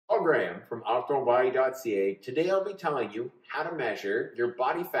Paul Graham from OptimalBody.ca. Today I'll be telling you how to measure your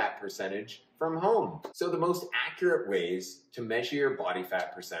body fat percentage from home. So the most accurate ways to measure your body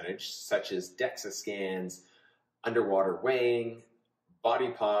fat percentage, such as DEXA scans, underwater weighing, body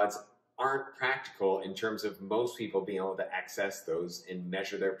pods, aren't practical in terms of most people being able to access those and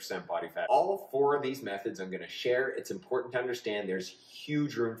measure their percent body fat. All four of these methods I'm going to share. It's important to understand there's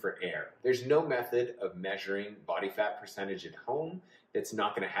huge room for error. There's no method of measuring body fat percentage at home that's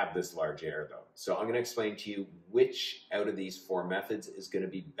not going to have this large error though. So I'm going to explain to you which out of these four methods is going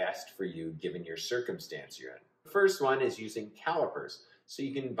to be best for you given your circumstance you're in. The first one is using calipers. So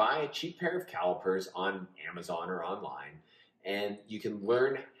you can buy a cheap pair of calipers on Amazon or online, and you can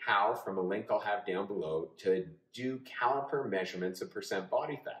learn how, from a link I'll have down below, to do caliper measurements of percent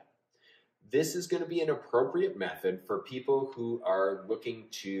body fat. This is going to be an appropriate method for people who are looking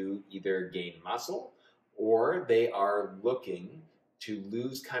to either gain muscle or they are looking to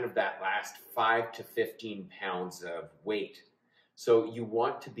lose kind of that last 5 to 15 pounds of weight. So you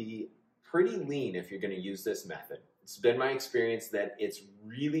want to be pretty lean if you're going to use this method. It's been my experience that it's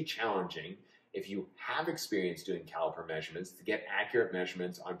really challenging if you have experience doing caliper measurements to get accurate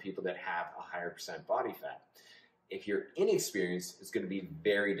measurements on people that have a higher percent body fat. If you're inexperienced, it's going to be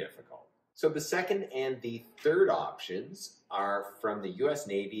very difficult. So the second and the third options are from the US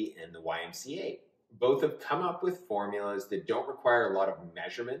Navy and the YMCA. Both have come up with formulas that don't require a lot of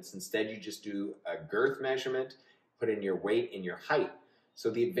measurements. Instead, you just do a girth measurement, put in your weight and your height. So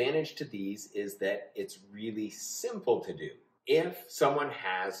the advantage to these is that it's really simple to do. If someone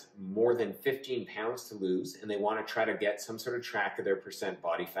has more than 15 pounds to lose and they want to try to get some sort of track of their percent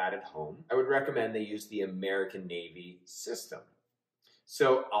body fat at home, I would recommend they use the American Navy system.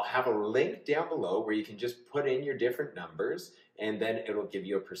 So I'll have a link down below where you can just put in your different numbers and then it'll give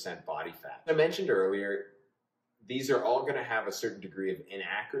you a percent body fat. I mentioned earlier, these are all going to have a certain degree of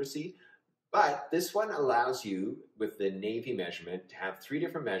inaccuracy, but this one allows you, with the Navy measurement, to have 3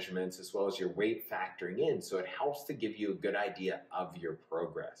 different measurements as well as your weight factoring in, so it helps to give you a good idea of your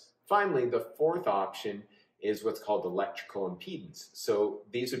progress. Finally, the fourth option is what's called electrical impedance. So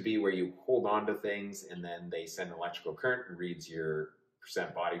these would be where you hold on to things and then they send electrical current and reads your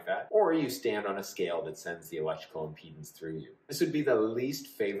percent body fat, or you stand on a scale that sends the electrical impedance through you. This would be the least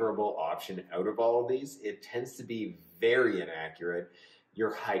favorable option out of all of these. It tends to be very inaccurate.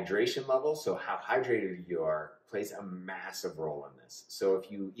 Your hydration level, so how hydrated you are, plays a massive role in this. So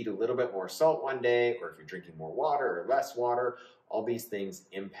if you eat a little bit more salt one day, or if you're drinking more water or less water, all these things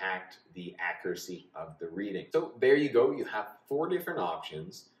impact the accuracy of the reading. So there you go. You have 4 different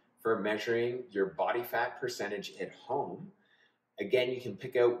options for measuring your body fat percentage at home. Again, you can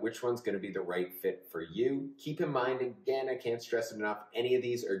pick out which one's going to be the right fit for you. Keep in mind, again, I can't stress it enough, any of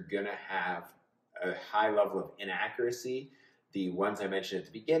these are going to have a high level of inaccuracy. The ones I mentioned at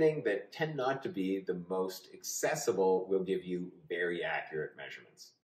the beginning that tend not to be the most accessible will give you very accurate measurements.